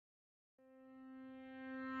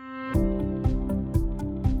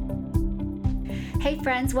Hey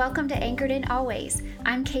friends, welcome to Anchored in Always.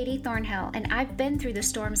 I'm Katie Thornhill, and I've been through the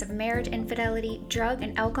storms of marriage infidelity, drug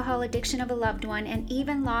and alcohol addiction of a loved one, and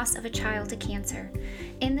even loss of a child to cancer.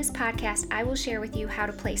 In this podcast, I will share with you how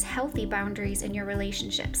to place healthy boundaries in your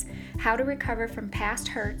relationships, how to recover from past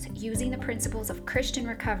hurts using the principles of Christian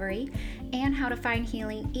recovery, and how to find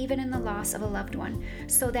healing even in the loss of a loved one,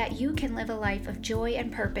 so that you can live a life of joy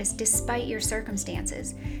and purpose despite your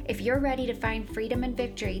circumstances. If you're ready to find freedom and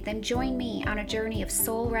victory, then join me on a journey of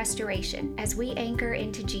soul restoration as we anchor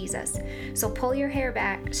into Jesus. So pull your hair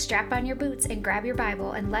back, strap on your boots, and grab your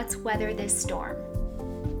Bible, and let's weather this storm.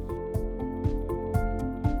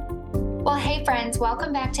 Well, hey friends,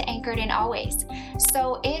 welcome back to Anchored in Always.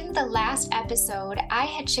 So in the last episode, I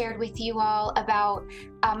had shared with you all about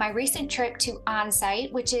my recent trip to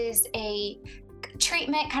Onsite, which is a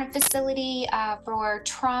treatment kind of facility for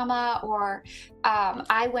trauma, or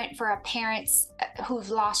I went for a parents who've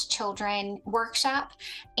lost children workshop.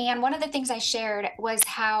 And one of the things I shared was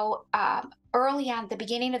how early on at the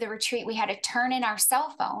beginning of the retreat, we had to turn in our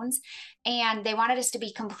cell phones, and they wanted us to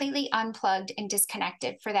be completely unplugged and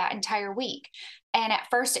disconnected for that entire week. And at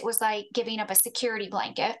first it was like giving up a security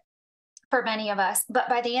blanket for many of us. But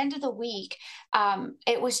by the end of the week,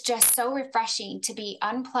 it was just so refreshing to be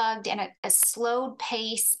unplugged and a slowed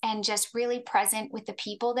pace and just really present with the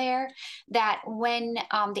people there, that when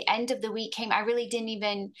the end of the week came, I really didn't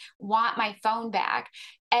even want my phone back.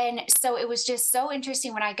 And so it was just so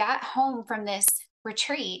interesting when I got home from this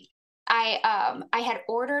retreat. I had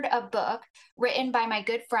ordered a book written by my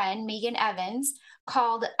good friend Megan Evans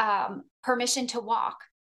called Permission to Walk.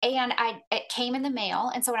 And it came in the mail.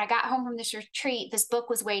 And so when I got home from this retreat, this book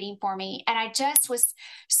was waiting for me. And I just was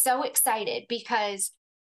so excited because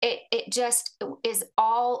it just is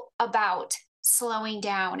all about slowing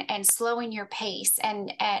down and slowing your pace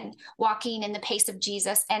and walking in the pace of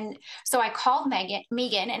Jesus. And so I called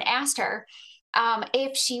Megan and asked her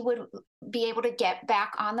if she would be able to get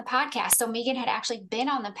back on the podcast. So Megan had actually been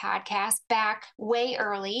on the podcast back way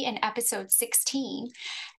early in episode 16.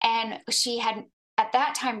 And she had at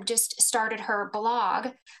that time just started her blog,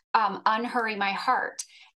 Unhurry My Heart.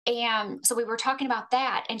 And so we were talking about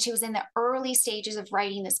that, and she was in the early stages of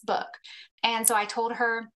writing this book. And so I told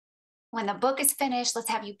her, when the book is finished, let's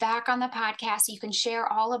have you back on the podcast so you can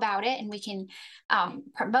share all about it, and we can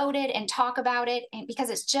promote it and talk about it, and because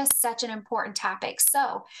it's just such an important topic.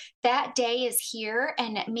 So that day is here,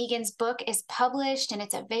 and Megan's book is published and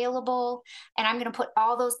it's available, and I'm going to put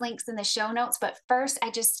all those links in the show notes. But first,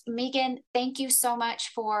 Megan, thank you so much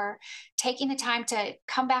for taking the time to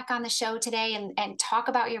come back on the show today and talk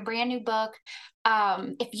about your brand new book.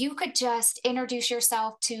 If you could just introduce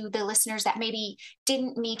yourself to the listeners that maybe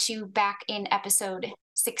didn't meet you back in episode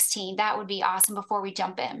 16, that would be awesome before we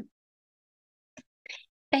jump in.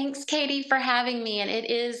 Thanks, Katie, for having me. And it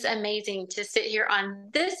is amazing to sit here on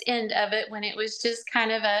this end of it when it was just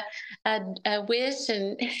kind of a wish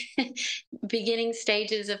and beginning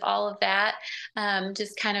stages of all of that.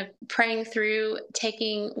 Just kind of praying through,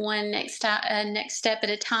 taking one next step at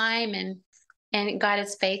a time, and God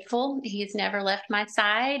is faithful. He's never left my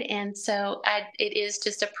side. And so it is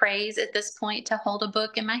just a praise at this point to hold a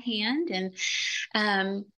book in my hand.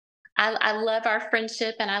 And I love our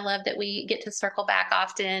friendship, and I love that we get to circle back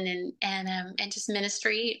often, and just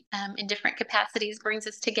ministry in different capacities brings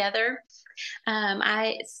us together.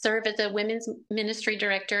 I serve as a women's ministry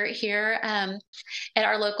director here at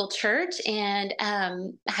our local church, and I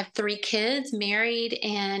have 3 kids, married,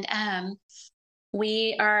 and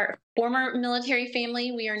we are former military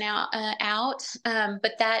family. We are now out,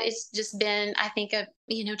 but that has just been, I think,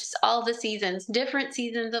 just all the seasons, different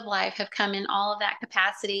seasons of life have come in all of that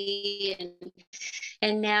capacity.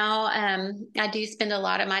 And now I do spend a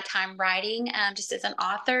lot of my time writing, just as an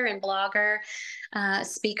author and blogger,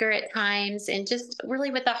 speaker at times, and just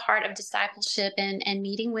really with the heart of discipleship and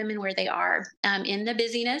meeting women where they are in the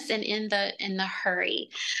busyness and in the hurry.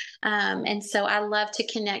 And so I love to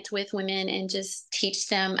connect with women and just teach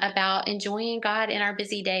them about enjoying God in our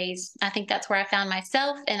busy days. I think that's where I found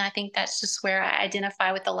myself, and I think that's just where I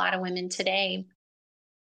identify with a lot of women today.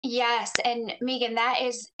 Yes. And Megan,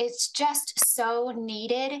 it's just so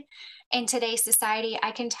needed in today's society.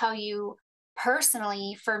 I can tell you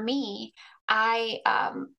personally, for me, I've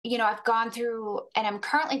gone through, and I'm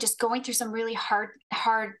currently just going through some really hard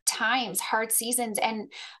times, hard seasons.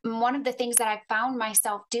 And one of the things that I've found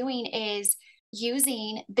myself doing is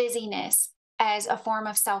using busyness as a form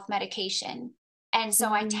of self-medication. And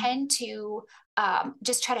so I tend to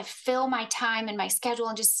just try to fill my time and my schedule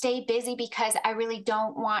and just stay busy, because I really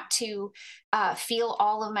don't want to feel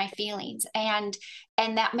all of my feelings, and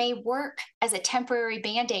that may work as a temporary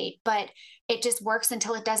band-aid, but it just works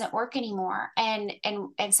until it doesn't work anymore. And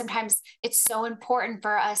sometimes it's so important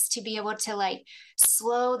for us to be able to like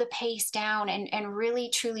slow the pace down and really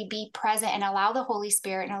truly be present and allow the Holy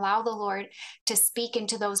Spirit and allow the Lord to speak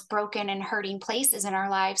into those broken and hurting places in our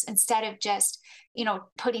lives, instead of just,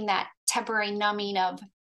 putting that temporary numbing of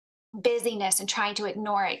busyness and trying to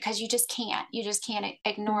ignore it, because you just can't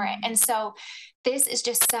ignore it. And Mhm. so this is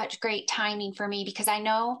just such great timing for me, because I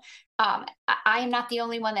know I am not the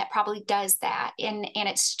only one that probably does that, and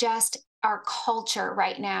it's just our culture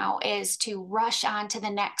right now is to rush on to the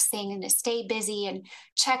next thing and to stay busy and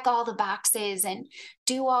check all the boxes and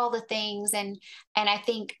do all the things, and I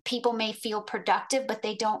think people may feel productive but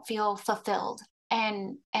they don't feel fulfilled.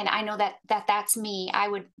 And I know that's me. I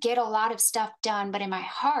would get a lot of stuff done, but in my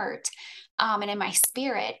heart, and in my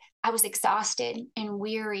spirit, I was exhausted and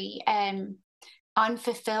weary and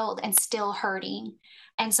unfulfilled and still hurting.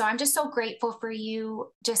 And so I'm just so grateful for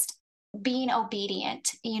you just being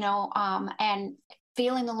obedient, and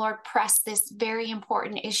feeling the Lord press this very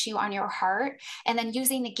important issue on your heart, and then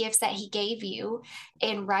using the gifts that He gave you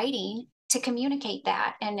in writing to communicate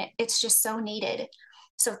that. And it's just so needed.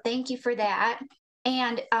 So thank you for that.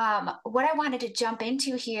 And what I wanted to jump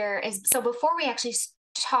into here is, so before we actually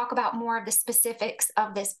talk about more of the specifics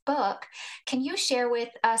of this book, can you share with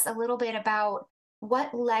us a little bit about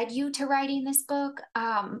what led you to writing this book?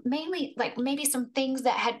 Mainly, like maybe some things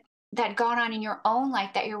that gone on in your own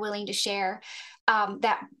life that you're willing to share,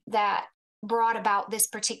 that brought about this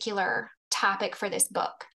particular topic for this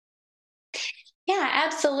book. Yeah,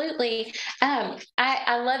 absolutely.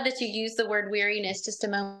 I love that you used the word weariness just a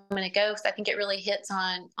moment ago, because I think it really hits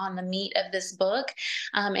on the meat of this book,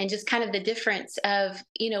 and just kind of the difference of,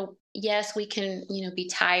 yes, we can, be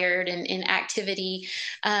tired and in activity,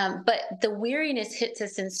 but the weariness hits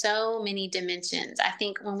us in so many dimensions. I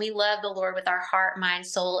think when we love the Lord with our heart, mind,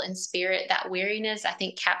 soul, and spirit, that weariness, I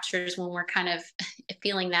think, captures when we're kind of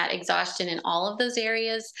feeling that exhaustion in all of those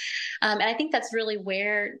areas. And I think that's really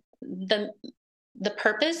where the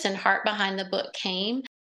purpose and heart behind the book came.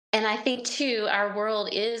 And I think too, our world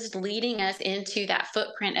is leading us into that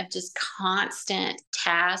footprint of just constant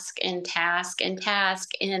task and task and task.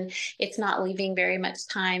 And it's not leaving very much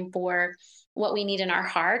time for what we need in our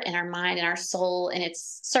heart and our mind and our soul. And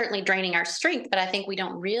it's certainly draining our strength, but I think we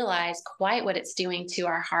don't realize quite what it's doing to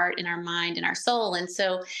our heart and our mind and our soul. And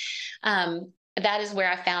so that is where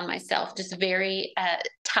I found myself, just very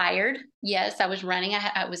tired. Yes, I was running.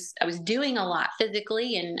 I was doing a lot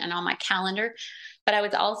physically and on my calendar, but I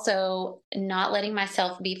was also not letting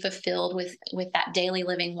myself be fulfilled with that daily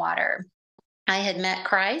living water. I had met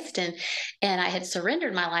Christ and I had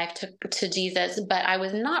surrendered my life to Jesus, but I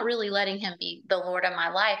was not really letting Him be the Lord of my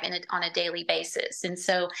life on a daily basis. And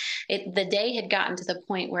so the day had gotten to the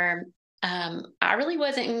point where I really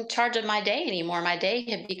wasn't in charge of my day anymore. My day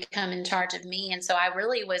had become in charge of me. And so I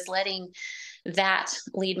really was letting that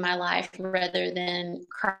lead my life rather than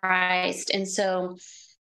Christ. And so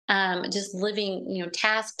just living,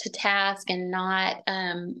 task to task and not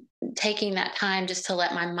taking that time just to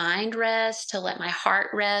let my mind rest, to let my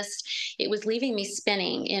heart rest. It was leaving me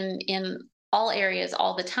spinning in all areas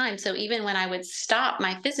all the time. So even when I would stop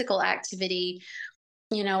my physical activity,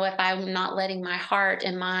 if I'm not letting my heart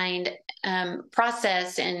and mind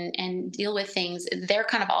process and deal with things, they're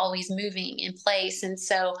kind of always moving in place. And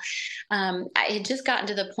so I had just gotten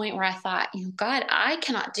to the point where I thought, God, I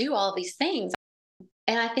cannot do all these things.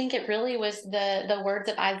 And I think it really was the words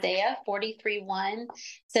of Isaiah 43:1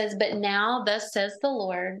 says, "But now thus says the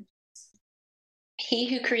Lord, He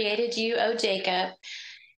who created you, O Jacob,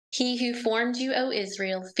 He who formed you, O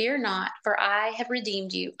Israel, fear not, for I have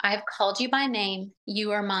redeemed you. I have called you by name.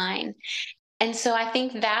 You are mine." And so I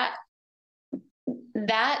think that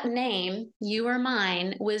name, "You are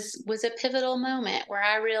mine," was a pivotal moment where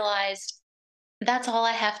I realized that's all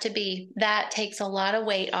I have to be. That takes a lot of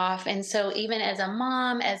weight off. And so, even as a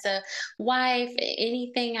mom, as a wife,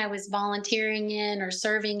 anything I was volunteering in or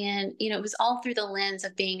serving in, it was all through the lens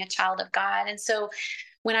of being a child of God. And so,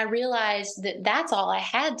 when I realized that that's all I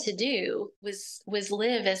had to do was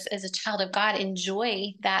live as a child of God,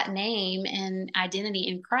 enjoy that name and identity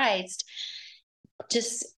in Christ,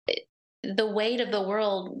 just the weight of the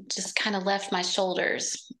world just kind of left my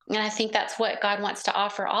shoulders. And I think that's what God wants to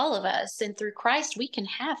offer all of us. And through Christ, we can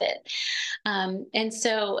have it. And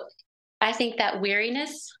so I think that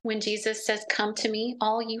weariness, when Jesus says, "Come to me,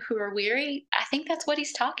 all you who are weary," I think that's what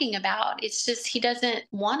He's talking about. It's just He doesn't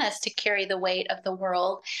want us to carry the weight of the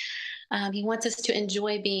world. He wants us to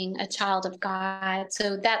enjoy being a child of God.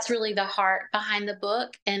 So that's really the heart behind the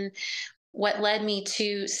book. And what led me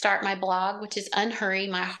to start my blog, which is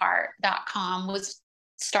unhurrymyheart.com, was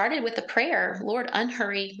started with a prayer. Lord,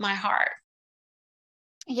 unhurry my heart.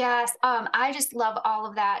 Yes, I just love all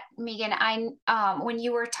of that, Megan. When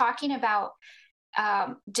you were talking about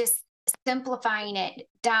just simplifying it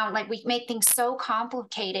down, like we make things so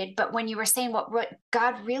complicated, but when you were saying what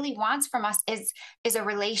God really wants from us is a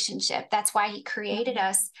relationship. That's why He created Mhm.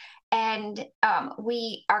 us, and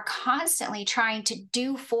we are constantly trying to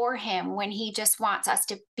do for Him when He just wants us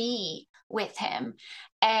to be with Him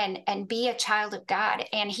and be a child of God.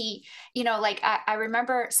 And He, like I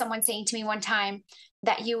remember someone saying to me one time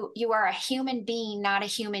that you are a human being, not a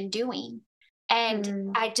human doing. And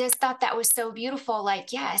Mm. I just thought that was so beautiful.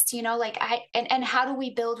 Like, yes, like and how do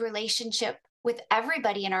we build relationship with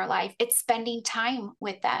everybody in our life? It's spending time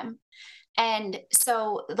with them. And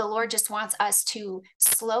so the Lord just wants us to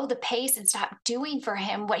slow the pace and stop doing for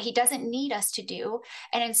Him what He doesn't need us to do,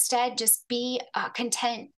 and instead just be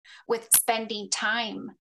content with spending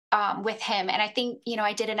time with Him. And I think,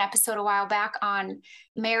 I did an episode a while back on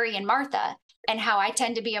Mary and Martha and how I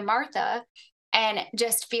tend to be a Martha and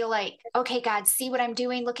just feel like, okay, God, see what I'm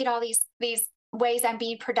doing. Look at all these ways I'm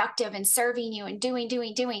being productive and serving you and doing.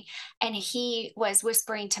 And He was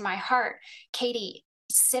whispering to my heart, Katie,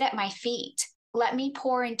 sit at my feet. Let me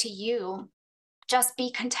pour into you. Just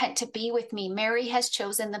be content to be with me. Mary has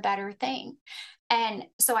chosen the better thing. And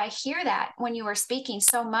so I hear that when you were speaking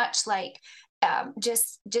so much, like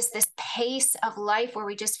just this pace of life where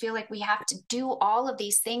we just feel like we have to do all of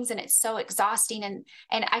these things and it's so exhausting. And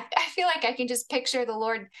I feel like I can just picture the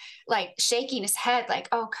Lord like shaking His head, like,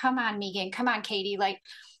 oh, come on, Megan, come on, Katie, like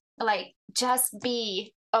just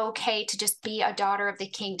be okay to just be a daughter of the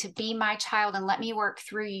King, to be my child and let me work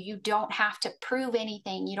through you. You don't have to prove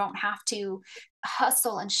anything. You don't have to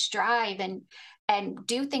hustle and strive and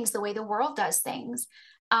do things the way the world does things.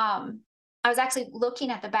 I was actually looking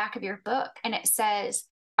at the back of your book and it says,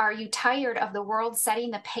 are you tired of the world setting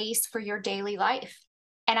the pace for your daily life?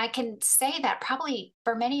 And I can say that probably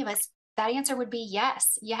for many of us, that answer would be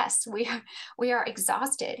yes. Yes, we are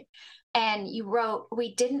exhausted. And you wrote,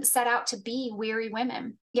 we didn't set out to be weary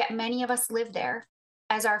women, yet many of us live there.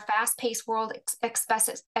 As our fast paced world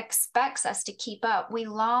expects us to keep up, we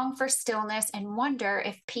long for stillness and wonder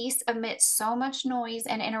if peace amidst so much noise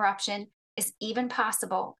and interruption is even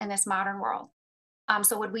possible in this modern world.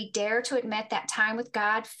 So, would we dare to admit that time with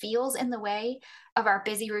God feels in the way of our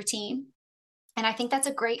busy routine? And I think that's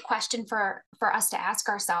a great question for us to ask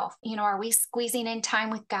ourselves. Are we squeezing in time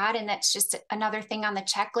with God and that's just another thing on the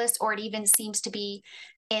checklist, or it even seems to be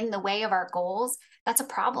in the way of our goals? That's a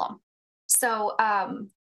problem. So,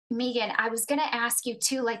 Megan, I was going to ask you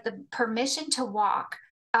too, like the permission to walk.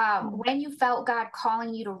 When you felt God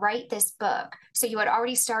calling you to write this book, so you had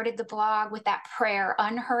already started the blog with that prayer,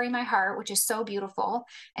 Unhurry My Heart, which is so beautiful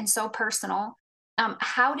and so personal.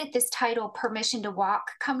 How did this title, Permission to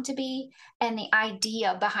Walk, come to be, and the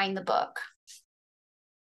idea behind the book?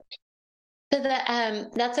 So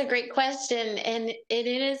that's a great question, and it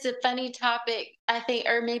is a funny topic, I think,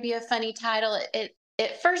 or maybe a funny title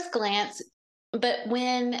at first glance. But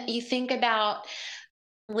when you think about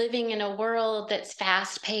living in a world that's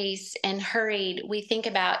fast paced and hurried, we think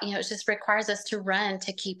about, it just requires us to run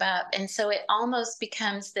to keep up. And so it almost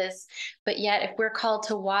becomes this, but yet if we're called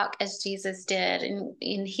to walk as Jesus did,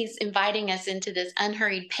 and He's inviting us into this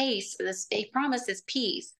unhurried pace, this He promises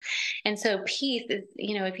peace. And so peace is,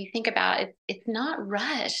 if you think about it, it's not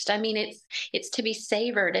rushed. I mean, it's to be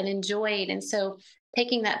savored and enjoyed. And so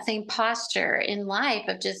taking that same posture in life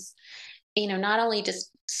of just, not only just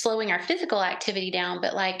slowing our physical activity down,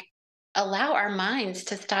 but like allow our minds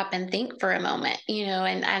to stop and think for a moment,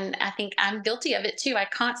 and I think I'm guilty of it too. I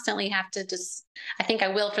constantly have to just, I think I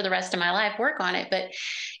will for the rest of my life work on it, but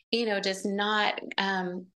just not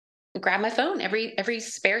grab my phone every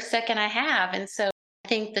spare second I have. And so I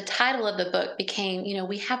think the title of the book became,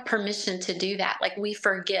 we have permission to do that. Like we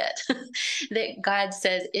forget that God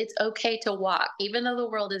says it's okay to walk, even though the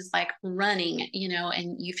world is like running,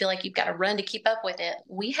 and you feel like you've got to run to keep up with it.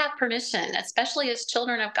 We have permission, especially as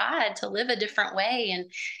children of God, to live a different way.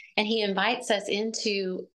 And He invites us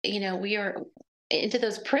into, we are into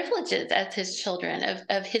those privileges as His children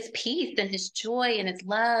of His peace and His joy and His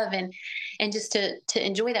love, and just to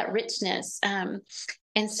enjoy that richness.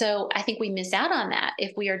 And so I think we miss out on that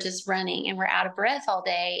if we are just running and we're out of breath all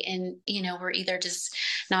day, and we're either just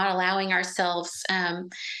not allowing ourselves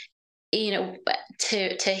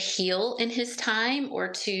to heal in His time, or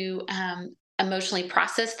to emotionally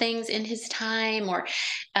process things in His time, or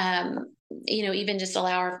even just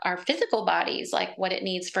allow our physical bodies, like what it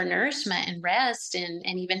needs for nourishment and rest, and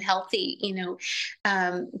even healthy,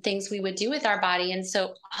 things we would do with our body. And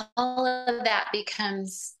so all of that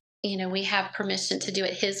becomes, we have permission to do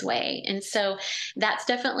it his way. And so that's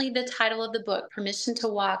definitely the title of the book, Permission to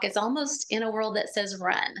Walk. It's almost in a world that says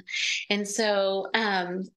run. And so,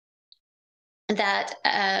 that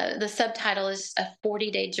the subtitle is A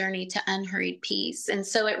 40-Day Journey to Unhurried Peace. And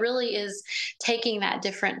so it really is taking that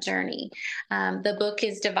different journey. The book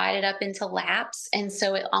is divided up into laps. And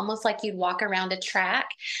so it almost like you'd walk around a track,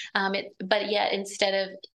 but yet instead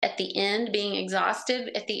of at the end being exhausted,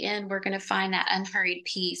 at the end, we're going to find that unhurried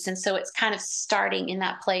peace. And so it's kind of starting in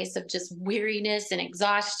that place of just weariness and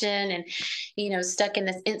exhaustion and, stuck in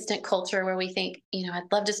this instant culture where we think,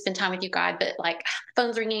 I'd love to spend time with you, God, but like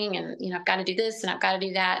phone's ringing and, I've got to do this and I've got to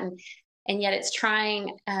do that. And yet it's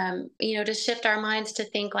trying, to shift our minds to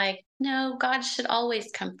think like, no, God should always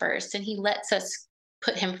come first. And he lets us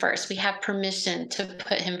put him first. We have permission to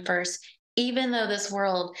put him first, even though this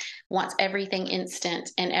world wants everything instant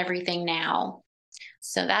and everything now.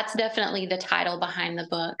 So that's definitely the title behind the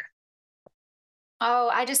book.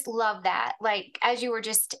 Oh, I just love that. Like, as you were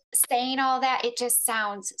just saying all that, it just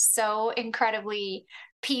sounds so incredibly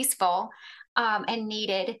peaceful, and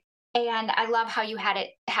needed. And I love how you had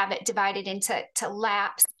it have it divided into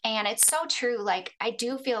laps. And it's so true. Like, I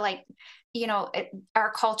do feel like, our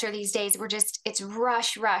culture these days, it's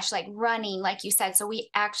rush, rush, like running, like you said. So we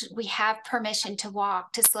have permission to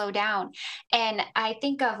walk, to slow down. And I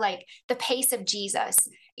think of like the pace of Jesus,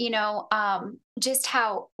 just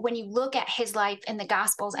how when you look at his life in the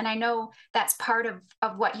gospels, and I know that's part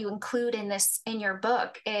of what you include in your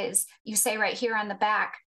book, is you say right here on the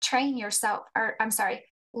back, train yourself, or I'm sorry,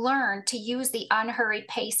 learn to use the unhurried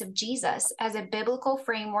pace of Jesus as a biblical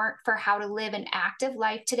framework for how to live an active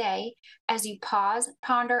life today as you pause,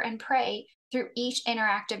 ponder, and pray through each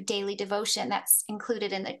interactive daily devotion that's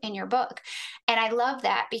included in your book. And I love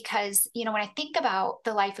that because, when I think about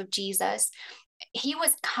the life of Jesus, he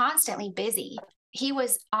was constantly busy. He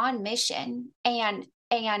was on mission and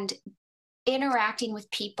interacting with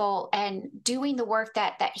people and doing the work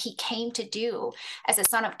that he came to do as a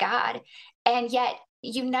son of God. And yet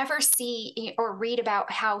you never see or read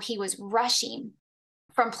about how he was rushing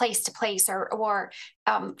from place to place, or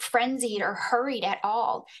frenzied or hurried at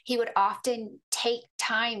all. He would often take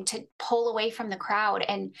time to pull away from the crowd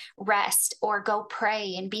and rest or go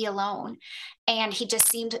pray and be alone. And he just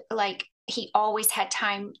seemed like he always had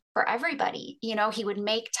time for everybody. He would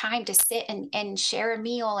make time to sit and share a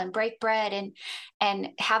meal and break bread and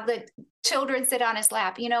have the children sit on his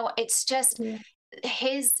lap. It's just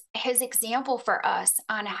his example for us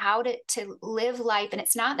on how to live life. And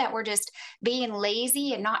it's not that we're just being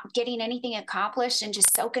lazy and not getting anything accomplished and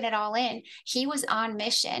just soaking it all in. He was on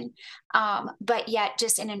mission, but yet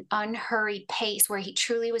just in an unhurried pace where he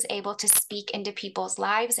truly was able to speak into people's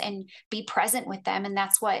lives and be present with them. And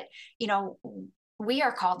that's what, we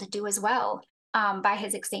are called to do as well, by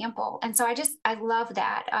his example. And so I love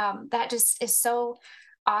that. That just is so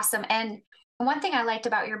awesome. And one thing I liked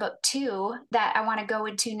about your book too, that I want to go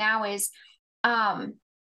into now is,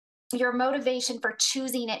 your motivation for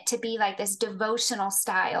choosing it to be like this devotional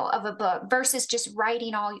style of a book versus just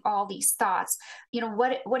writing all these thoughts.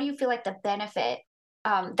 What do you feel like the benefit,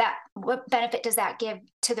 what benefit does that give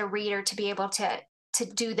to the reader to be able to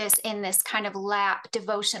do this in this kind of lap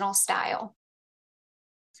devotional style?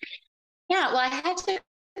 Yeah, well, I had to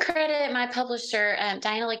credit my publisher,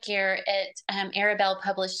 Diana Laguerre at Arabelle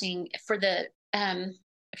Publishing, for the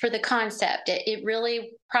concept. It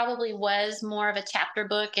really probably was more of a chapter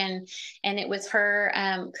book, and it was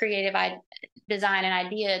her creative design and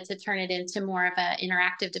idea to turn it into more of an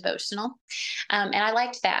interactive devotional. And I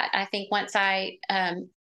liked that. I think once I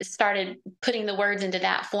started putting the words into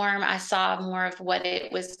that form, I saw more of what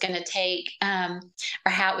it was going to take, or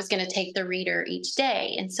how it was going to take the reader each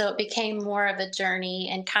day. And so it became more of a journey,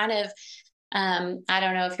 and kind of, I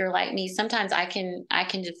don't know if you're like me, sometimes I can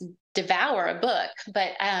just devour a book,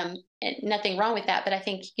 but nothing wrong with that. But I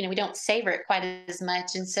think, we don't savor it quite as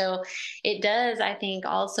much. And so it does, I think,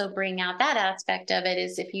 also bring out that aspect of it,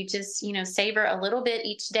 is if you just, savor a little bit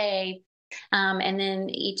each day. And then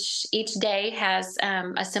each day has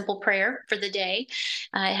a simple prayer for the day.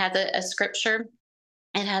 It has a scripture.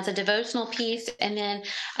 It has a devotional piece, and then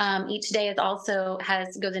each day is also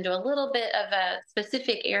goes into a little bit of a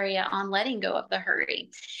specific area on letting go of the hurry.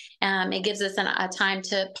 It gives us a time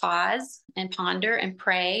to pause and ponder and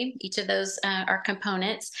pray. Each of those are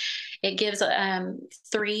components. It gives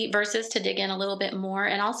 3 verses to dig in a little bit more,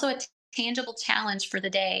 and also a tangible challenge for the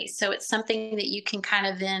day. So it's something that you can kind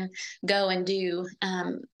of then go and do,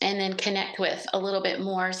 and then connect with a little bit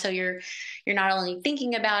more. So you're not only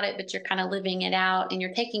thinking about it, but you're kind of living it out, and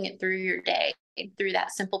you're taking it through your day through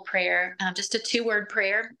that simple prayer, just a 2-word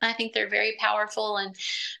prayer. I think they're very powerful. And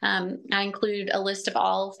I include a list of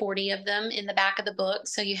all 40 of them in the back of the book.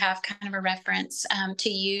 So you have kind of a reference to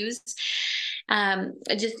use.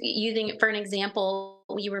 Just using it for an example,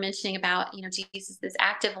 you were mentioning about, Jesus'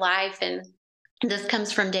 active life, and this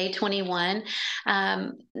comes from day 21.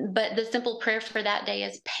 But the simple prayer for that day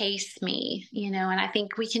is pace me, and I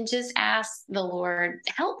think we can just ask the Lord,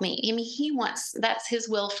 help me. I mean, that's his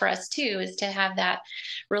will for us too, is to have that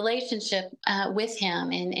relationship with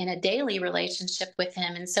him, and a daily relationship with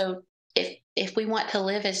him. And so if we want to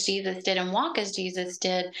live as Jesus did and walk as Jesus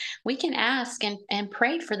did, we can ask and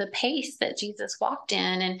pray for the pace that Jesus walked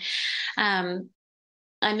in. And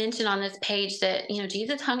I mentioned on this page that,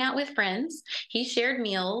 Jesus hung out with friends. He shared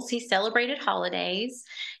meals. He celebrated holidays.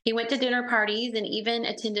 He went to dinner parties and even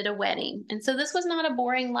attended a wedding. And so this was not a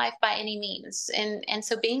boring life by any means. And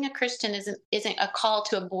so being a Christian isn't a call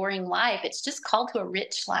to a boring life. It's just called to a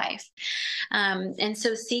rich life. And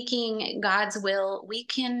so seeking God's will, we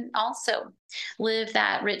can also live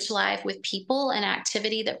that rich life with people and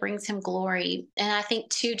activity that brings him glory. And I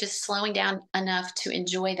think too, just slowing down enough to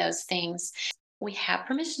enjoy those things. We have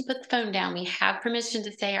permission to put the phone down. We have permission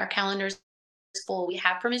to say our calendar's full. We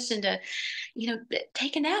have permission to,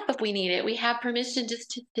 take a nap if we need it. We have permission just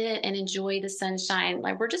to sit and enjoy the sunshine.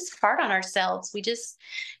 Like, we're just hard on ourselves. We just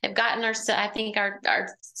have gotten I think our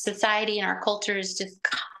society and our culture is just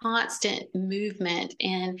constant movement,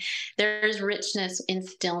 and there's richness in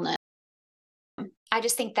stillness. I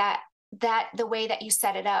just think that the way that you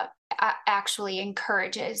set it up actually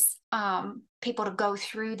encourages people to go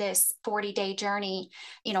through this 40-day journey,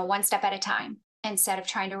 one step at a time, instead of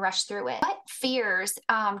trying to rush through it. What fears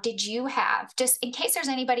did you have? Just in case there's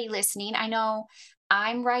anybody listening, I know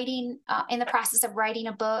I'm writing in the process of writing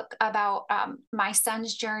a book about my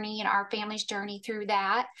son's journey and our family's journey through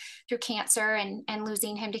cancer and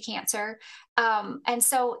losing him to cancer. And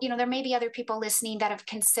so, there may be other people listening that have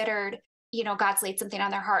considered, God's laid something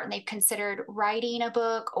on their heart and they've considered writing a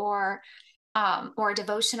book or a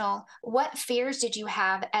devotional. What fears did you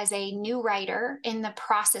have as a new writer in the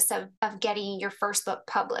process of getting your first book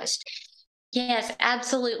published? Yes,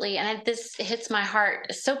 absolutely. And this hits my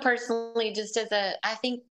heart so personally, just I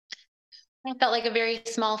think I felt like a very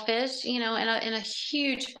small fish, in a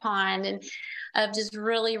huge pond, and of just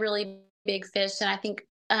really, really big fish. And I think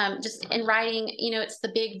just in writing, it's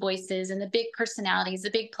the big voices and the big personalities,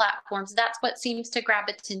 the big platforms. That's what seems to grab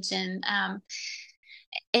attention.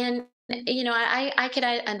 And I could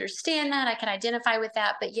understand that, I could identify with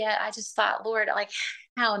that, but yet I just thought, Lord, like,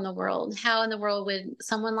 how in the world would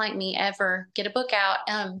someone like me ever get a book out?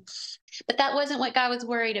 But that wasn't what God was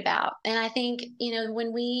worried about. And I think,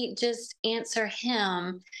 when we just answer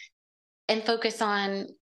him and focus on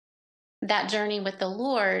that journey with the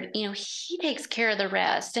Lord, he takes care of the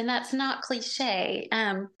rest. And that's not cliche.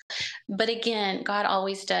 But again, God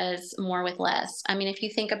always does more with less. I mean, if you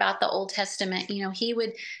think about the Old Testament, he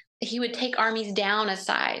would take armies down a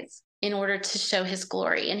size in order to show his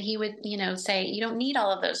glory. And he would, say, you don't need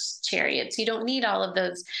all of those chariots. You don't need all of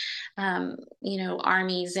those,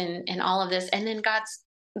 armies and all of this. And then God's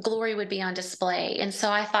glory would be on display. And so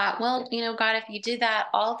I thought, well, God, if you did that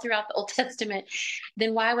all throughout the Old Testament,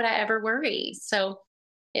 then why would I ever worry? So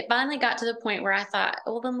it finally got to the point where I thought,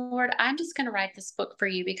 well, then, Lord, I'm just going to write this book for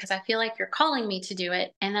you because I feel like you're calling me to do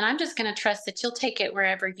it. And then I'm just going to trust that you'll take it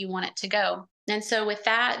wherever you want it to go. And so with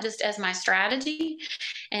that, just as my strategy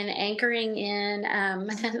and anchoring in, and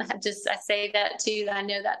I say that too, I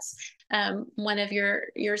know that's one of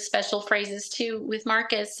your special phrases too with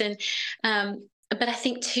Marcus. And, but I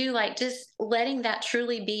think too, like, just letting that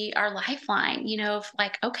truly be our lifeline, of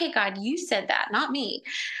like, okay, God, you said that, not me.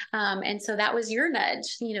 And so that was your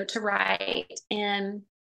nudge, to write. And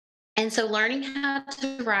so learning how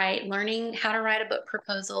to write a book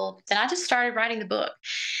proposal, then I just started writing the book.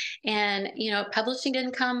 And, publishing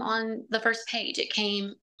didn't come on the first page. It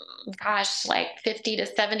came, like 50 to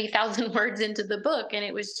 70,000 words into the book. And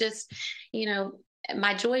it was just,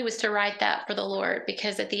 my joy was to write that for the Lord,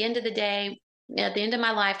 because at the end of the day, at the end of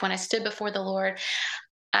my life, when I stood before the Lord,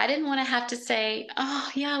 I didn't want to have to say, oh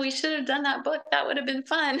yeah, we should have done that book. That would have been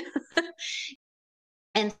fun.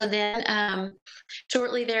 And so then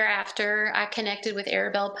shortly thereafter, I connected with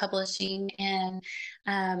Arabelle Publishing, and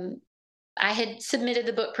I had submitted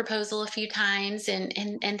the book proposal a few times, and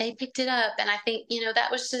they picked it up. And I think,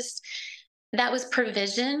 that was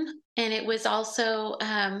provision. And it was also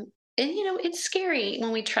and it's scary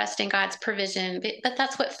when we trust in God's provision, but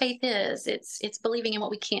that's what faith is. It's believing in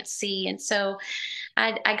what we can't see. And so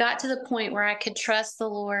I got to the point where I could trust the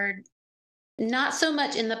Lord, not so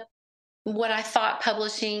much in the what I thought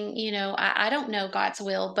publishing, I don't know God's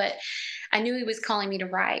will, but I knew He was calling me to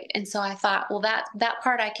write. And so I thought, well, that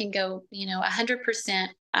part I can go, 100%.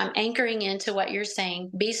 I'm anchoring into what you're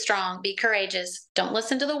saying. Be strong, be courageous. Don't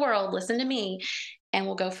listen to the world, listen to me, and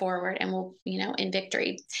we'll go forward and we'll, in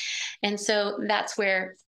victory. And so that's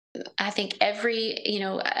where I think every,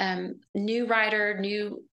 new writer,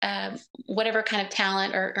 new whatever kind of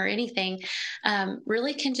talent or anything,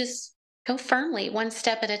 really can just go firmly one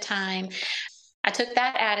step at a time. I took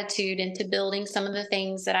that attitude into building some of the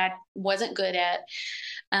things that I wasn't good at.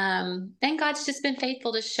 And God's just been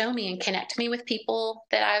faithful to show me and connect me with people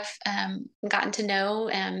that I've gotten to know,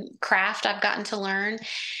 and craft I've gotten to learn.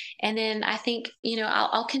 And then I think,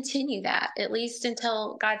 I'll continue that at least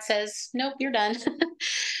until God says, nope, you're done.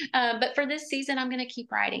 But for this season, I'm going to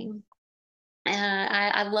keep writing.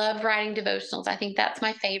 I love writing devotionals. I think that's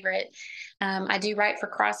my favorite. I do write for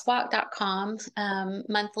crosswalk.com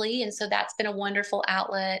monthly, and so that's been a wonderful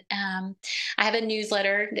outlet. I have a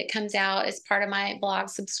newsletter that comes out as part of my blog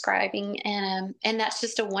subscribing, and that's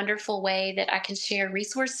just a wonderful way that I can share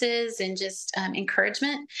resources and just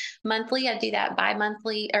encouragement monthly. I do that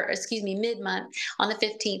bi-monthly, or excuse me, mid-month on the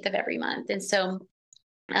 15th of every month, and so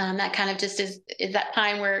that kind of just is that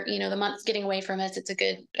time where the month's getting away from us. It's a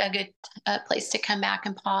good place to come back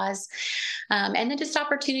and pause, and then just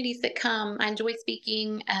opportunities that come. I enjoy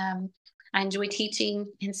speaking. I enjoy teaching,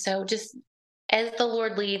 and so just as the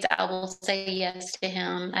Lord leads, I will say yes to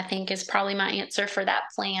Him. I think is probably my answer for that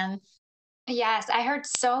plan. Yes, I heard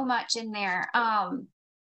so much in there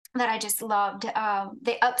that I just loved.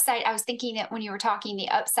 The upside, I was thinking that when you were talking, the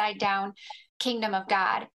upside down kingdom of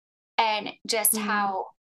God, and just Mhm. how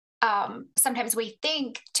sometimes we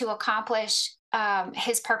think to accomplish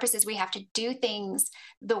his purposes, we have to do things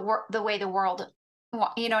the way the world,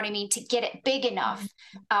 you know what I mean? To get it big enough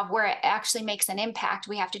where it actually makes an impact,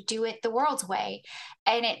 we have to do it the world's way.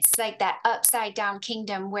 And it's like that upside down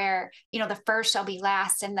kingdom where, the first shall be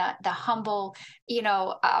last, and the humble,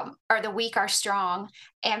 or the weak are strong.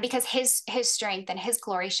 And because his strength and his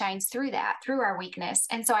glory shines through that, through our weakness.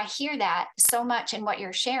 And so I hear that so much in what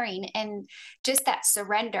you're sharing, and just that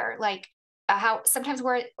surrender, like how sometimes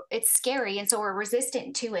it's scary, and so we're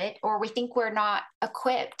resistant to it, or we think we're not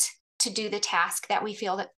equipped to do the task that we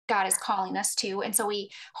feel that God is calling us to. And so we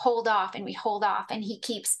hold off and we hold off, and He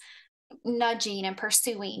keeps nudging and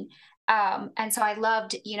pursuing. And so I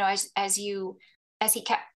loved, as He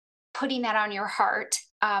kept putting that on your heart.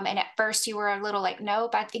 And at first you were a little like,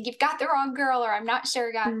 nope, I think you've got the wrong girl, or I'm not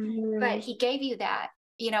sure, God. But Mhm. He gave you that,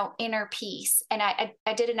 inner peace. And I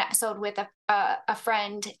did an episode with a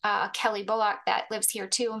friend, Kelly Bullock, that lives here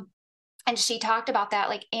too. And she talked about that,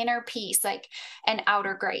 like inner peace, like an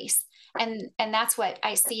outer grace. And that's what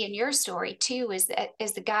I see in your story too, is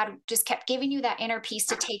the God just kept giving you that inner peace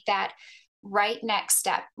to take that right next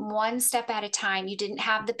step, one step at a time. You didn't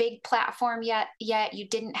have the big platform yet you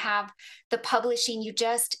didn't have the publishing. You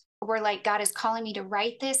just were like, God is calling me to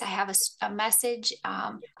write this. I have a message.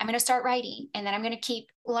 I'm going to start writing, and then I'm going to keep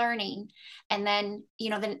learning. And then,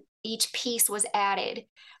 then each piece was added,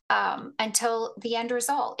 until the end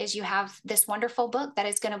result is you have this wonderful book that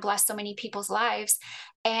is going to bless so many people's lives.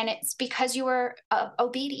 And it's because you were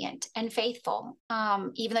obedient and faithful.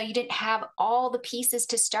 Even though you didn't have all the pieces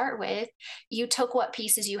to start with, you took what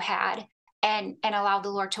pieces you had, and allowed the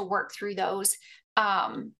Lord to work through those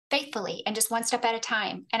faithfully, and just one step at a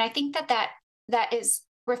time. And I think that is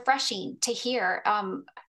refreshing to hear.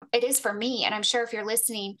 It is for me, and I'm sure if you're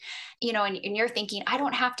listening, and you're thinking, I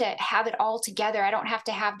don't have to have it all together, I don't have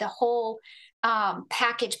to have the whole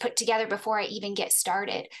package put together before I even get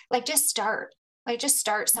started. Like, just start. Like, just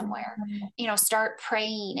start somewhere. Mhm. Start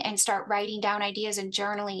praying and start writing down ideas and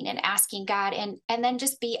journaling and asking God, and then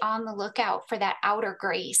just be on the lookout for that outer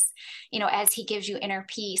grace. As He gives you inner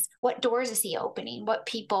peace, what doors is He opening? What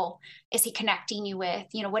people is He connecting you with?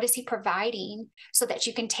 What is He providing, so that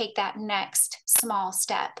you can take that next small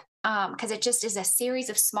step? Because it just is a series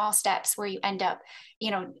of small steps where you end up,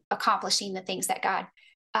 accomplishing the things that God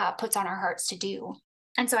puts on our hearts to do.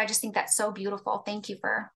 And so I just think that's so beautiful. Thank you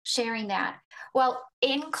for sharing that. Well,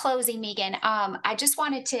 in closing, Megan, I just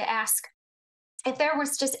wanted to ask if there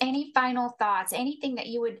was just any final thoughts, anything that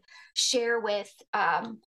you would share with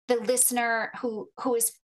the listener who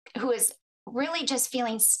is really just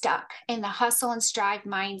feeling stuck in the hustle and strive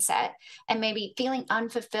mindset, and maybe feeling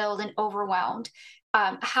unfulfilled and overwhelmed.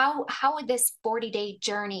 How would this 40-day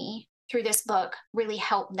journey through this book really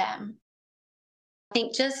help them?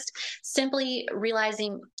 think just simply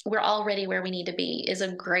realizing we're already where we need to be is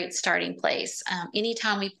a great starting place.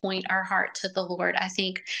 Anytime we point our heart to the Lord, I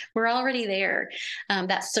think we're already there.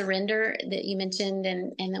 That surrender that you mentioned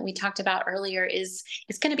and that we talked about earlier is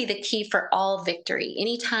going to be the key for all victory.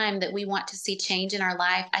 Anytime that we want to see change in our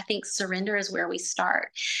life, I think surrender is where we start.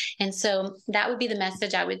 And so that would be the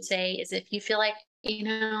message I would say is if you feel like,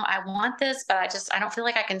 I want this, but I don't feel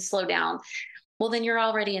like I can slow down. Well, then you're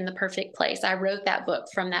already in the perfect place. I wrote that book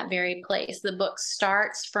from that very place. The book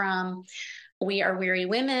starts from we are weary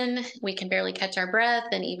women. We can barely catch our breath.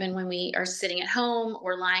 And even when we are sitting at home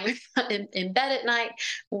or lying in bed at night,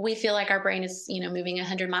 we feel like our brain is, moving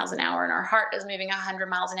 100 miles an hour and our heart is moving 100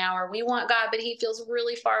 miles an hour. We want God, but he feels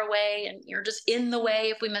really far away and you're just in the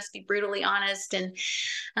way if we must be brutally honest. And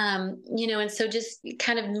so just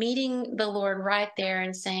kind of meeting the Lord right there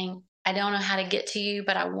and saying, I don't know how to get to you,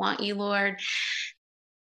 but I want you, Lord.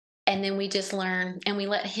 And then we just learn and we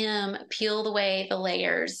let him peel away the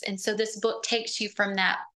layers. And so this book takes you from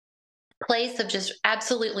that place of just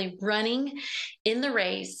absolutely running in the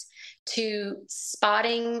race to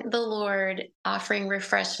spotting the Lord, offering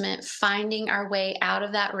refreshment, finding our way out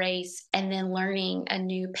of that race, and then learning a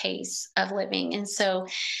new pace of living. And so,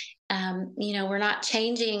 we're not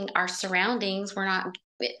changing our surroundings. We're not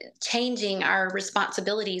changing our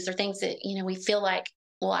responsibilities or things that, we feel like,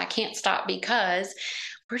 well, I can't stop because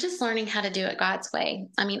we're just learning how to do it God's way.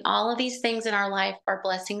 I mean, all of these things in our life are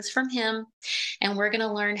blessings from him, and we're going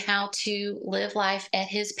to learn how to live life at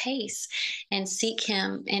his pace and seek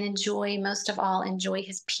him and most of all, enjoy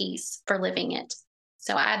his peace for living it.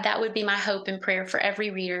 So that would be my hope and prayer for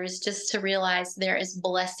every reader is just to realize there is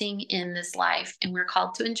blessing in this life and we're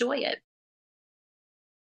called to enjoy it.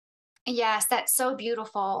 Yes, that's so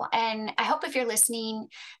beautiful. And I hope if you're listening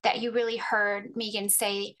that you really heard Megan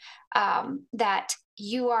say that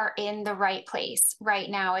you are in the right place right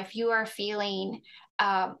now. If you are feeling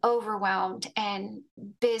overwhelmed and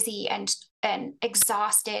busy and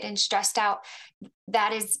exhausted and stressed out,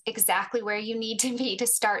 that is exactly where you need to be to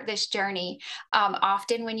start this journey.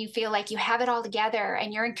 Often when you feel like you have it all together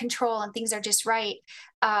and you're in control and things are just right,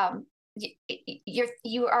 um,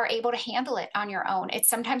 you are able to handle it on your own. It's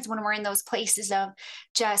sometimes when we're in those places of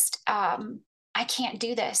just I can't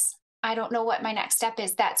do this, I don't know what my next step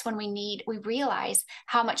is, that's when we realize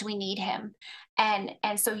how much we need him. And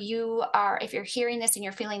so you are, if you're hearing this and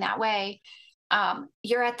you're feeling that way,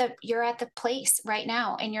 you're at the place right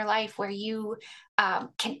now in your life where you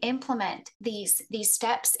can implement these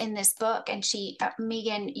steps in this book. And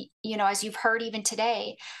Megan, as you've heard even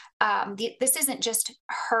today, this isn't just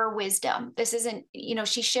her wisdom. This isn't,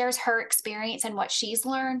 she shares her experience and what she's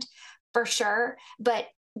learned for sure, but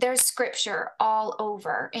there's scripture all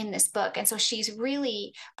over in this book. And so she's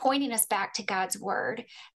really pointing us back to God's word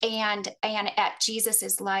and at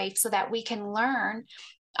Jesus's life so that we can learn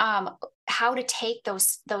how to take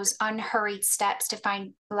those unhurried steps to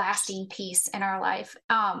find lasting peace in our life.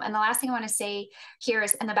 And the last thing I want to say here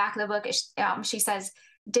is in the back of the book, she says,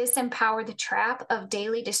 disempower the trap of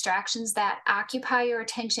daily distractions that occupy your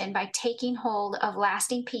attention by taking hold of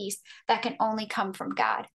lasting peace that can only come from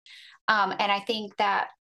God. And I think that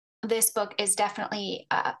this book is definitely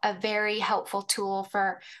a very helpful tool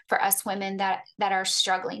for us women that are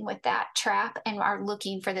struggling with that trap and are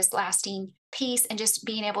looking for this lasting peace and just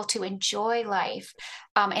being able to enjoy life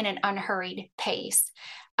in an unhurried pace.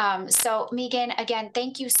 So Megan, again,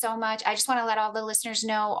 thank you so much. I just want to let all the listeners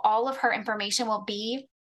know all of her information will be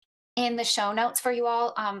in the show notes for you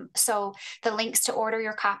all. So the links to order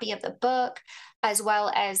your copy of the book, as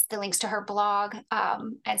well as the links to her blog.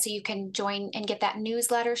 And so you can join and get that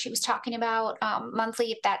newsletter she was talking about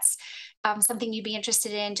monthly, if that's something you'd be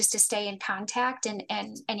interested in, just to stay in contact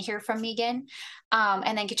and hear from Megan,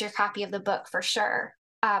 and then get your copy of the book for sure.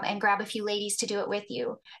 And grab a few ladies to do it with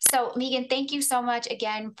you. So Megan, thank you so much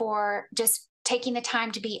again for just taking the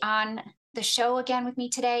time to be on the show again with me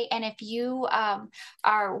today. And if you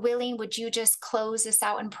are willing, would you just close this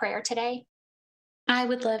out in prayer today? I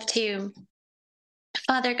would love to.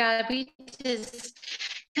 Father God, we just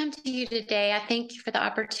come to you today. I thank you for the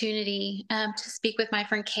opportunity to speak with my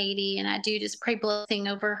friend Katie, and I do just pray blessing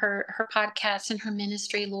over her podcast and her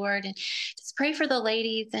ministry, Lord, and just pray for the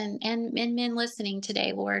ladies and men listening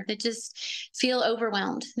today, Lord, that just feel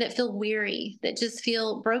overwhelmed, that feel weary, that just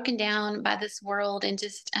feel broken down by this world and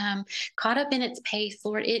just caught up in its pace,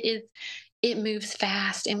 Lord. It moves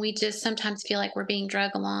fast and we just sometimes feel like we're being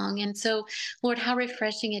dragged along. And so, Lord, how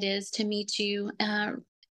refreshing it is to meet you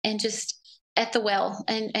and just at the well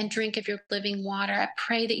and drink of your living water. I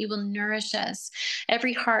pray that you will nourish us.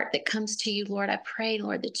 Every heart that comes to you, Lord, I pray,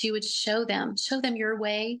 Lord, that you would show them your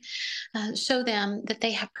way, show them that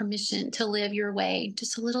they have permission to live your way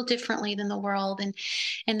just a little differently than the world,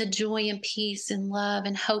 and the joy and peace and love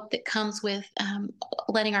and hope that comes with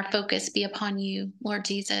letting our focus be upon you, Lord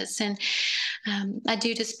Jesus. And I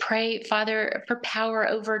do just pray, Father, for power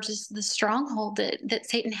over just the stronghold that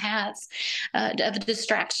Satan has of a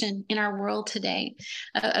distraction in our world today,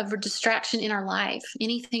 of a distraction in our life,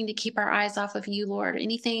 anything to keep our eyes off of you, Lord,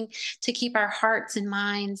 anything to keep our hearts and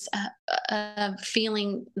minds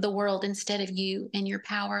feeling the world instead of you and your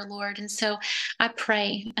power, Lord. And so I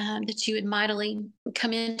pray that you would mightily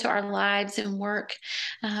come into our lives and work,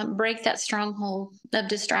 break that stronghold of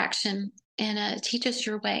distraction, and teach us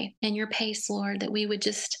your way and your pace, Lord, that we would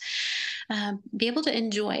just be able to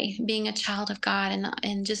enjoy being a child of God,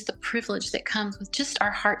 and just the privilege that comes with just our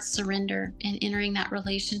heart's surrender and entering that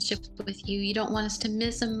relationship with you. You don't want us to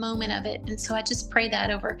miss a moment of it. And so I just pray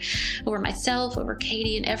that over myself, over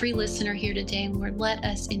Katie, and every listener here today. Lord, let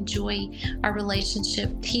us enjoy our relationship.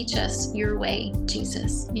 Teach us your way,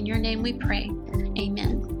 Jesus. In your name we pray.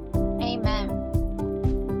 Amen. Amen.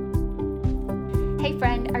 Hey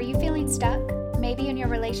friend, are you feeling stuck? Maybe in your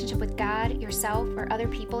relationship with God, yourself, or other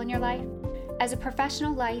people in your life? As a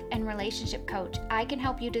professional life and relationship coach, I can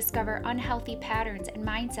help you discover unhealthy patterns and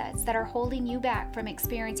mindsets that are holding you back from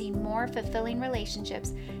experiencing more fulfilling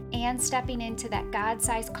relationships and stepping into that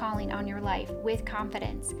God-sized calling on your life with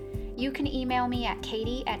confidence. You can email me at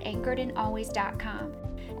katie@anchoredinalways.com.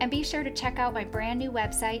 And be sure to check out my brand new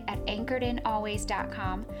website at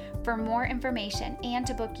anchoredinalways.com for more information and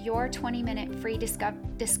to book your 20-minute free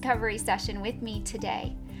discovery session with me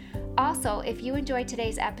today. Also, if you enjoyed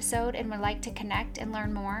today's episode and would like to connect and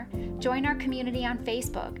learn more, join our community on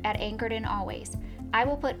Facebook at Anchored in Always. I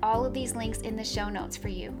will put all of these links in the show notes for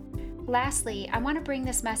you. Lastly, I want to bring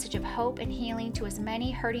this message of hope and healing to as many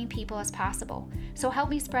hurting people as possible. So help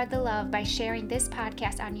me spread the love by sharing this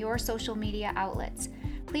podcast on your social media outlets.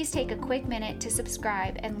 Please take a quick minute to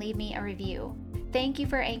subscribe and leave me a review. Thank you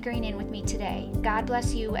for anchoring in with me today. God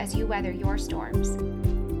bless you as you weather your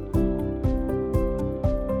storms.